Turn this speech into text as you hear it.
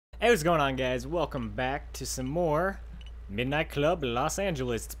Hey, what's going on, guys? Welcome back to some more Midnight Club Los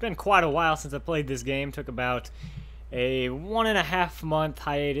Angeles. It's been quite a while since I played this game. Took about a 1.5 month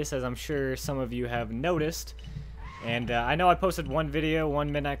hiatus, as I'm sure some of you have noticed. And I know I posted one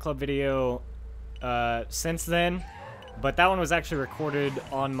Midnight Club video since then, but that one was actually recorded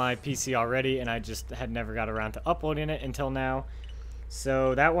on my PC already, and I just had never got around to uploading it until now.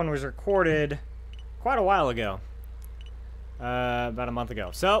 So that one was recorded quite a while ago. About a month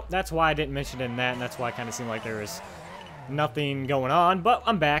ago. So that's why I didn't mention it in that, and that's why it kind of seemed like there was nothing going on. But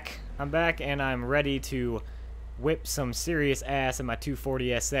I'm back. I'm back, and I'm ready to whip some serious ass in my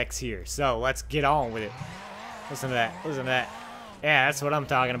 240SX here. So let's get on with it. Listen to that. Listen to that. Yeah, that's what I'm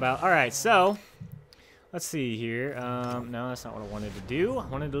talking about. Alright, so let's see here. No, that's not what I wanted to do. I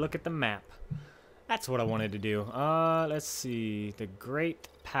wanted to look at the map. That's what I wanted to do. Let's see. The Great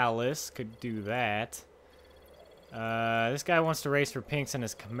Palace could do that. This guy wants to race for pinks in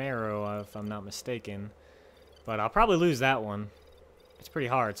his Camaro, if I'm not mistaken. But I'll probably lose that one. It's pretty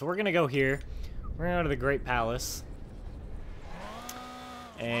hard. So we're going to go here. We're going to go to the Great Palace.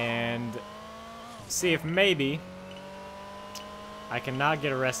 And see if maybe I cannot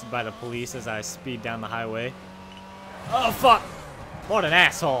get arrested by the police as I speed down the highway. Oh, fuck! What an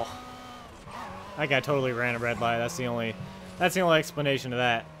asshole. That guy totally ran a red light. That's the only explanation to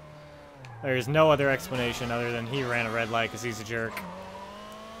that. There's no other explanation other than he ran a red light because he's a jerk.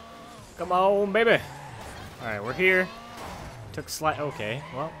 Come on, baby. Alright, we're here. Took slight. Okay,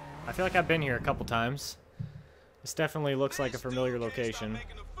 well, I feel like I've been here a couple times. This definitely looks like a familiar location.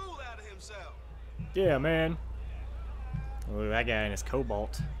 Yeah, man. Look at that guy in his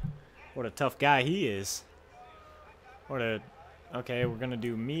Cobalt. What a tough guy he is. Okay, we're gonna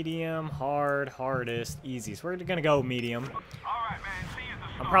do medium, hard, hardest, easy. So we're gonna go medium.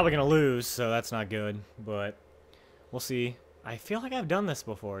 I'm probably gonna lose, so that's not good, but we'll see. I feel like I've done this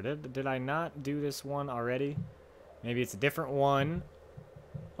before. Did I not do this one already? Maybe it's a different one,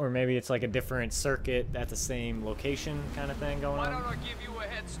 or maybe it's like a different circuit at the same location kind of thing going on. Why don't I give you a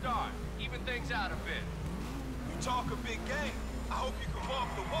head start? Even things out a bit. You talk a big game. I hope you can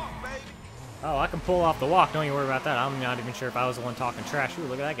walk the walk, baby. Oh, I can pull off the walk. Don't you worry about that. I'm not even sure if I was the one talking trash. Ooh,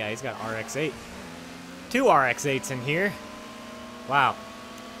 look at that guy. He's got RX-8. 2 RX-8s in here. Wow.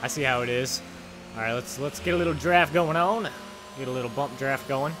 I see how it is. Alright, let's get a little draft going on. Get a little bump draft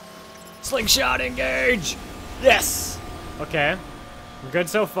going. Slingshot engage! Yes! Okay. We're good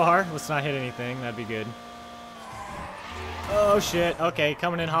so far. Let's not hit anything. That'd be good. Oh, shit. Okay,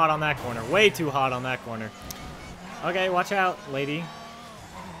 coming in hot on that corner. Way too hot on that corner. Okay, watch out, lady.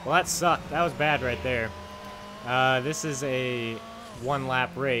 Well, that sucked. That was bad right there. This is a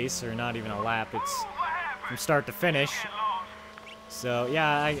 1-lap race, or not even a lap. It's from start to finish. So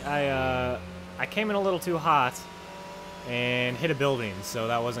yeah, I came in a little too hot and hit a building, so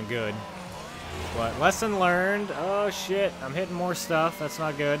that wasn't good. But lesson learned. Oh shit, I'm hitting more stuff. That's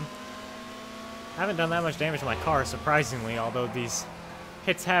not good. I haven't done that much damage to my car, surprisingly, although these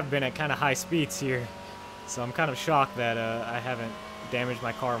hits have been at kind of high speeds here. So I'm kind of shocked that I haven't damaged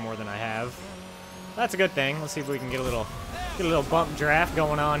my car more than I have. That's a good thing. Let's see if we can get a little bump draft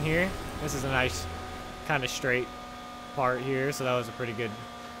going on here. This is a nice kind of straight part here, so that was a pretty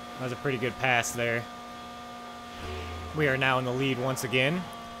good pass there. We are now in the lead once again.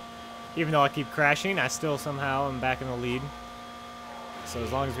 Even though I keep crashing, I still somehow am back in the lead. So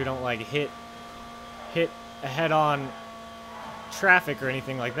as long as we don't like hit a head-on traffic or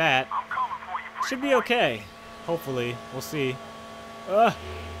anything like that, should be okay. Hopefully, we'll see.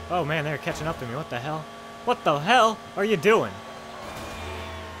 Oh man, they're catching up to me. What the hell? What the hell are you doing?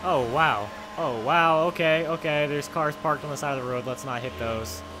 Oh wow. Oh, wow, okay, there's cars parked on the side of the road. Let's not hit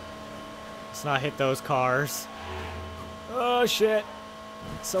those. Let's not hit those cars. Oh, shit.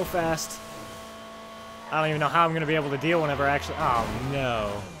 So fast. I don't even know how I'm going to be able to deal whenever I actually... Oh,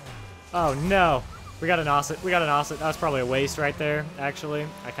 no. Oh, no. We got an Osset. We got an Osset. That was probably a waste right there, actually.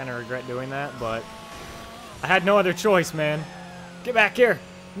 I kind of regret doing that, but... I had no other choice, man. Get back here.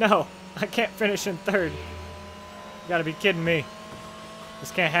 No, I can't finish in third. You gotta be kidding me. This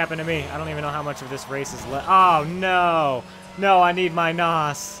can't happen to me. I don't even know how much of this race is left. Oh, no. No, I need my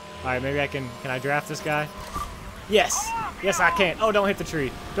NOS. All right, maybe I can I draft this guy? Yes. Yes, I can. Oh, don't hit the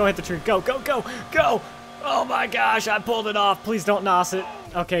tree. Don't hit the tree. Go, go, go, go. Oh, my gosh, I pulled it off. Please don't NOS it.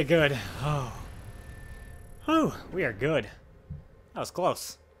 Okay, good. Oh. Whew, we are good. That was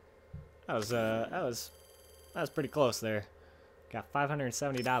close. That was pretty close there. Got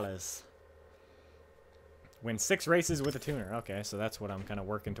 $570. Win 6 races with a tuner. Okay, so that's what I'm kind of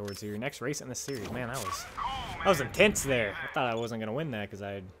working towards here. Next race in the series. Man, that was intense there. I thought I wasn't going to win that because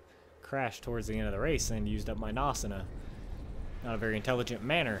I had crashed towards the end of the race and used up my NOS in a Not a very intelligent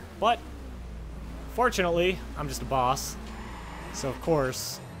manner. But, fortunately, I'm just a boss. So, of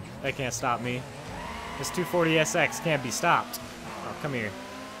course, they can't stop me. This 240SX can't be stopped. Oh, come here.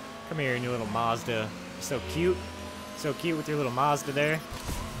 Come here, you little Mazda. You're so cute. So cute with your little Mazda there.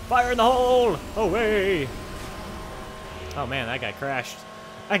 Fire in the hole! Away! Oh man, that guy crashed.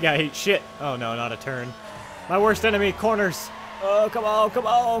 That guy ate shit. Oh no, not a turn. My worst enemy, corners. Oh, come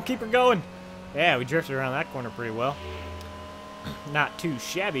on, keep her going. Yeah, we drifted around that corner pretty well. Not too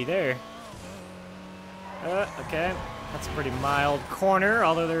shabby there. Okay. That's a pretty mild corner,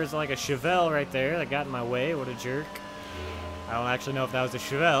 although there's like a Chevelle right there that got in my way. What a jerk. I don't actually know if that was a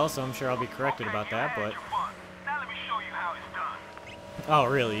Chevelle, so I'm sure I'll be corrected about that, but... Now let me show you how it's done. Oh,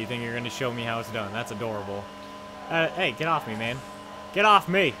 really? You think you're going to show me how it's done? That's adorable. Hey, get off me, man. Get off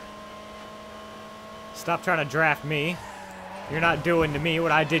me! Stop trying to draft me. You're not doing to me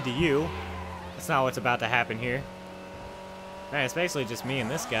what I did to you. That's not what's about to happen here. Man, it's basically just me and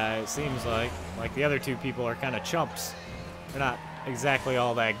this guy, it seems like. Like, the other two people are kind of chumps. They're not exactly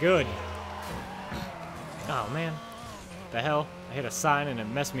all that good. Oh, man. The hell? I hit a sign and it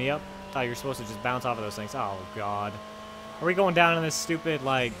messed me up. Thought you were supposed to just bounce off of those things. Oh, God. Are we going down in this stupid,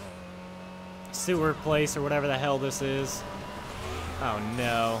 like, sewer place or whatever the hell this is? Oh,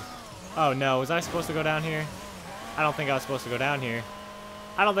 no. Oh, no. Was I supposed to go down here? I don't think I was supposed to go down here.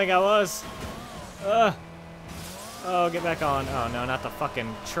 I don't think I was. Oh, get back on. Oh, no, not the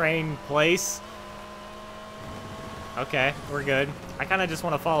fucking train place. Okay, we're good. I kind of just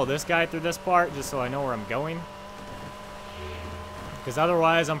want to follow this guy through this part just so I know where I'm going. Because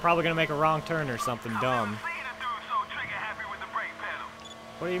otherwise, I'm probably going to make a wrong turn or something dumb.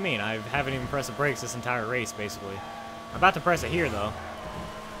 What do you mean? I haven't even pressed the brakes this entire race, basically. I'm about to press it here, though.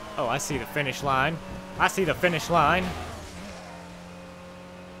 Oh, I see the finish line. I see the finish line.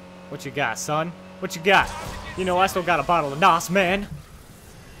 What you got, son? What you got? You know, I still got a bottle of NOS, man.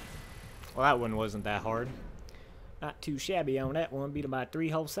 Well, that one wasn't that hard. Not too shabby on that one. Beat him by 3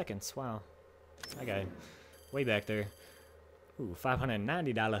 whole seconds. Wow. That guy way back there. Ooh,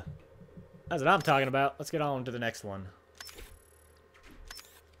 $590. That's what I'm talking about. Let's get on to the next one.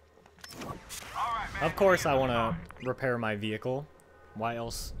 Of course, I want to repair my vehicle. Why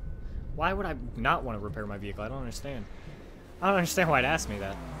else? Why would I not want to repair my vehicle? I don't understand. I don't understand why it asked me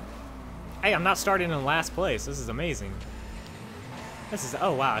that. Hey, I'm not starting in last place. This is amazing. This is...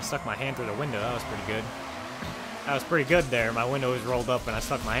 Oh, wow. I stuck my hand through the window. That was pretty good. That was pretty good there. My window was rolled up and I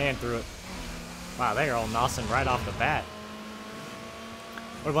stuck my hand through it. Wow, they're all nossing right off the bat.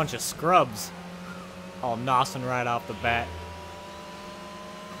 What a bunch of scrubs. All nossing right off the bat.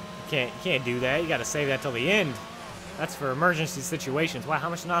 You can't do that. You gotta save that till the end. That's for emergency situations. Wow, how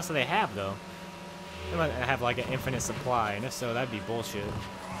much NOS do they have, though? They might have, like, an infinite supply, and if so, that'd be bullshit.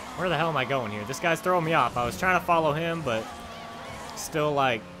 Where the hell am I going here? This guy's throwing me off. I was trying to follow him, but still,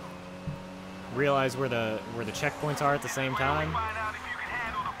 like, realize where the checkpoints are at the same time.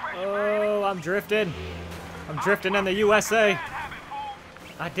 Oh, I'm drifting. I'm drifting in the USA.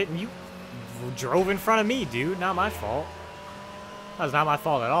 I didn't. You drove in front of me, dude. Not my fault. That was not my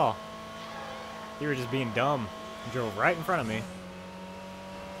fault at all. You were just being dumb. You drove right in front of me.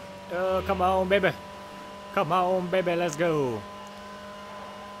 Oh, come on, baby. Come on, baby. Let's go.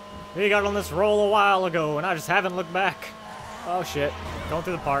 We got on this roll a while ago, and I just haven't looked back. Oh, shit. Going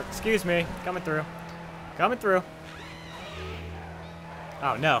through the park. Excuse me. Coming through. Coming through.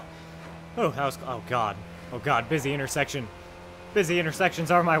 Oh, no. Oh, that was... Oh, God. Oh, God. Busy intersection. Busy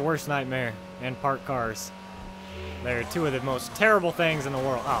intersections are my worst nightmare. And parked cars. They're two of the most terrible things in the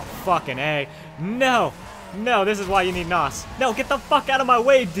world. Oh, fucking A. No! No, this is why you need NOS. No, get the fuck out of my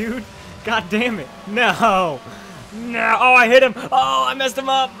way, dude! God damn it. No! No! Oh, I hit him! Oh, I messed him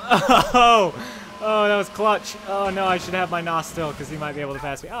up! Oh! Oh, that was clutch. Oh, no, I should have my NOS still, because he might be able to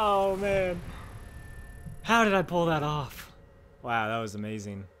pass me. Oh, man. How did I pull that off? Wow, that was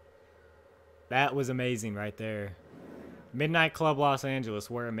amazing. That was amazing right there. Midnight Club Los Angeles,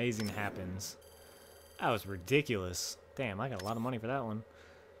 where amazing happens. That was ridiculous. Damn, I got a lot of money for that one.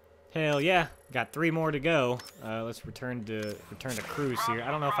 Hell yeah. Got 3 more to go. Let's return to cruise here.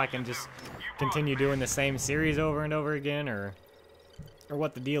 I don't know if I can just continue doing the same series over and over again, or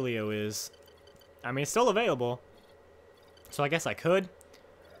what the dealio is. I mean, it's still available, so I guess I could.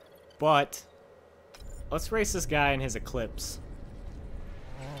 But let's race this guy in his Eclipse.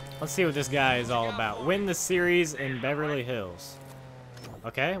 Let's see what this guy is all about. Win the series in Beverly Hills.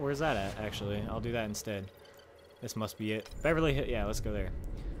 Okay, where's that at, actually? I'll do that instead. This must be it. Beverly Hills. Yeah, let's go there.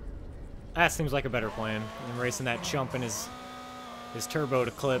 That seems like a better plan than racing that chump in his turbo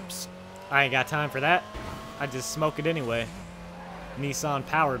Eclipse. I ain't got time for that. I just smoke it anyway. Nissan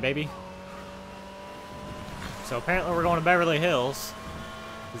power, baby. So apparently we're going to Beverly Hills,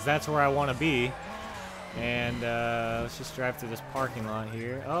 because that's where I want to be. And let's just drive through this parking lot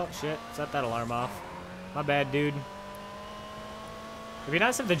here. Oh shit, set that alarm off. My bad, dude. It'd be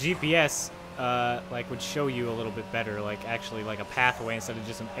nice if the GPS like would show you a little bit better, like actually like a pathway instead of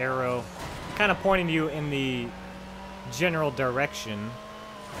just an arrow kind of pointing you in the general direction,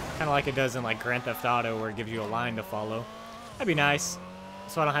 kind of like it does in like Grand Theft Auto, where it gives you a line to follow. That'd be nice,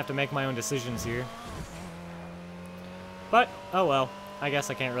 so I don't have to make my own decisions here. But oh well, I guess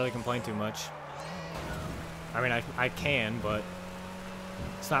I can't really complain too much. I mean, I can, but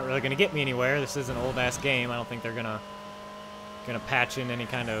it's not really gonna get me anywhere. This is an old ass game. I don't think they're gonna patch in any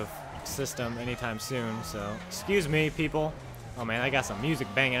kind of system anytime soon. So excuse me, people. Oh man, I got some music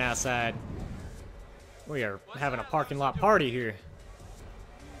banging outside. We are having a parking lot party here.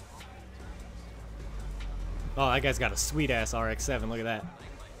 Oh, that guy's got a sweet ass RX-7. Look at that.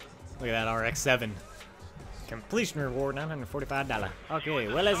 Look at that RX-7. Completion reward $945. Okay,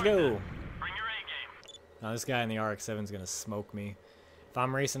 well let's go. Now this guy in the RX-7 is gonna smoke me. If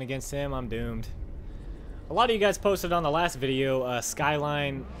I'm racing against him, I'm doomed. A lot of you guys posted on the last video,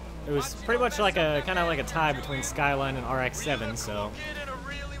 Skyline. It was pretty much like a kind of like a tie between Skyline and RX-7. So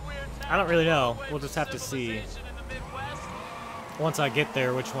I don't really know. We'll just have to see once I get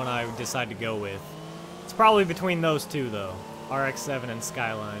there which one I decide to go with. It's probably between those two though, RX-7 and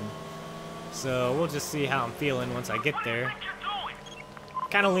Skyline. So we'll just see how I'm feeling once I get there.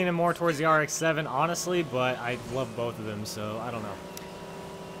 Kind of leaning more towards the RX-7, honestly, but I love both of them, so I don't know.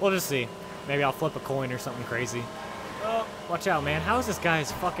 We'll just see. Maybe I'll flip a coin or something crazy. Oh, watch out, man. How is this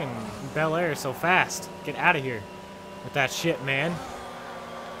guy's fucking Bel Air so fast? Get out of here with that shit, man.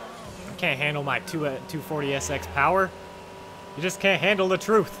 I can't handle my 240SX power. You just can't handle the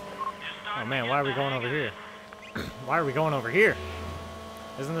truth. Oh, man, why are we going over here? Why are we going over here?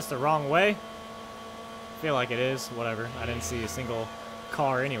 Isn't this the wrong way? I feel like it is. Whatever. I didn't see a single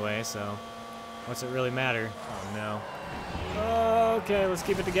car anyway, so what's it really matter? Oh no. Okay, let's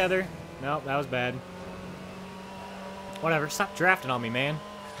keep it together. Nope, that was bad. Whatever, stop drafting on me, man.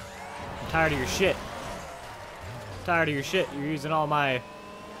 I'm tired of your shit. I'm tired of your shit. You're using all my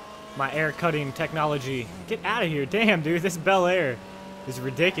air cutting technology. Get out of here. Damn, dude, this Bel Air is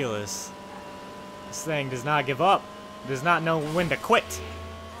ridiculous. This thing does not give up. Does not know when to quit.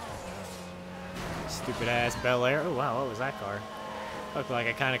 Stupid ass Bel Air. Oh wow, what was that car? Looked like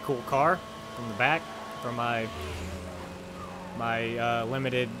a kind of cool car from the back, from my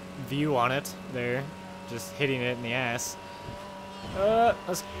limited view on it there, just hitting it in the ass.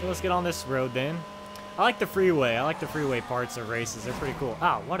 Let's get on this road then. I like the freeway. I like the freeway parts of races. They're pretty cool.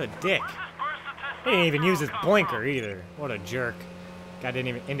 Oh, what a dick! He didn't even use his blinker either. What a jerk! Guy didn't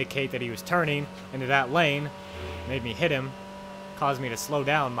even indicate that he was turning into that lane. Made me hit him. Caused me to slow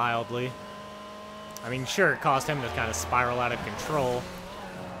down mildly. I mean, sure, it caused him to kind of spiral out of control,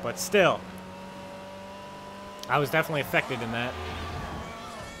 but still, I was definitely affected in that.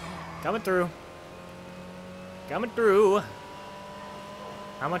 Coming through. Coming through.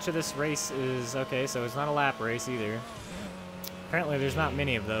 How much of this race is... Okay, so it's not a lap race either. Apparently there's not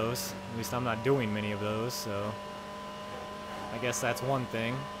many of those. At least I'm not doing many of those, so I guess that's one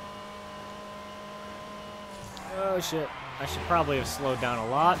thing. Oh, shit. I should probably have slowed down a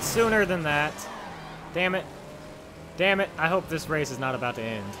lot sooner than that. Damn it. Damn it. I hope this race is not about to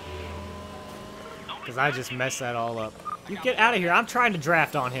end, because I just messed that all up. You get out of here. I'm trying to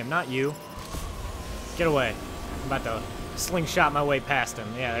draft on him, not you. Get away. I'm about to slingshot my way past him.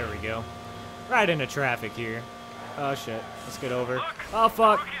 Yeah, there we go. Right into traffic here. Oh, shit. Let's get over. Oh,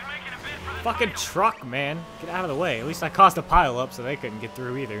 fuck. Fucking truck, man. Get out of the way. At least I caused a pile-up, so they couldn't get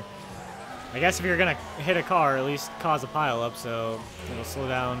through either. I guess if you're going to hit a car, at least cause a pile-up, so it'll slow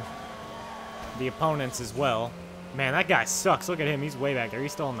down the opponents as well. Man, that guy sucks. Look at him. He's way back there.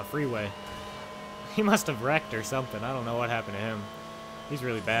 He's still on the freeway. He must have wrecked or something. I don't know what happened to him. He's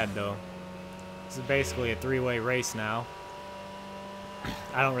really bad, though. This is basically a three-way race now.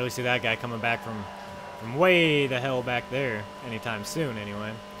 I don't really see that guy coming back from way the hell back there anytime soon,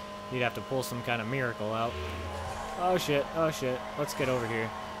 anyway. He'd have to pull some kind of miracle out. Oh, shit. Oh, shit. Let's get over here.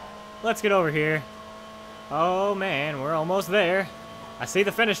 Let's get over here. Oh, man. We're almost there. I see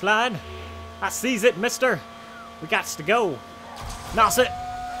the finish line. I sees it, mister. We gots to go. Noss it.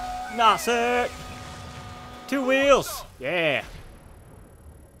 Noss it. 2 wheels. Yeah.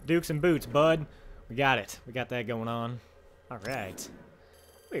 Dukes and boots, bud. We got it. We got that going on. All right.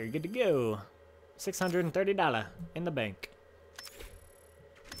 We're good to go. $630 in the bank.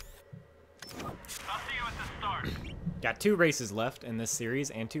 I'll see you at the start. Got 2 races left in this series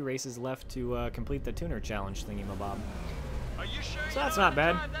and 2 races left to complete the tuner challenge thingy-mabob. Are you sure So that's not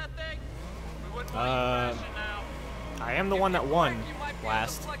bad. I am the one that won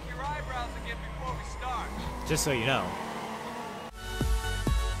last. Pluck your eyebrows again before we start. Just so you know.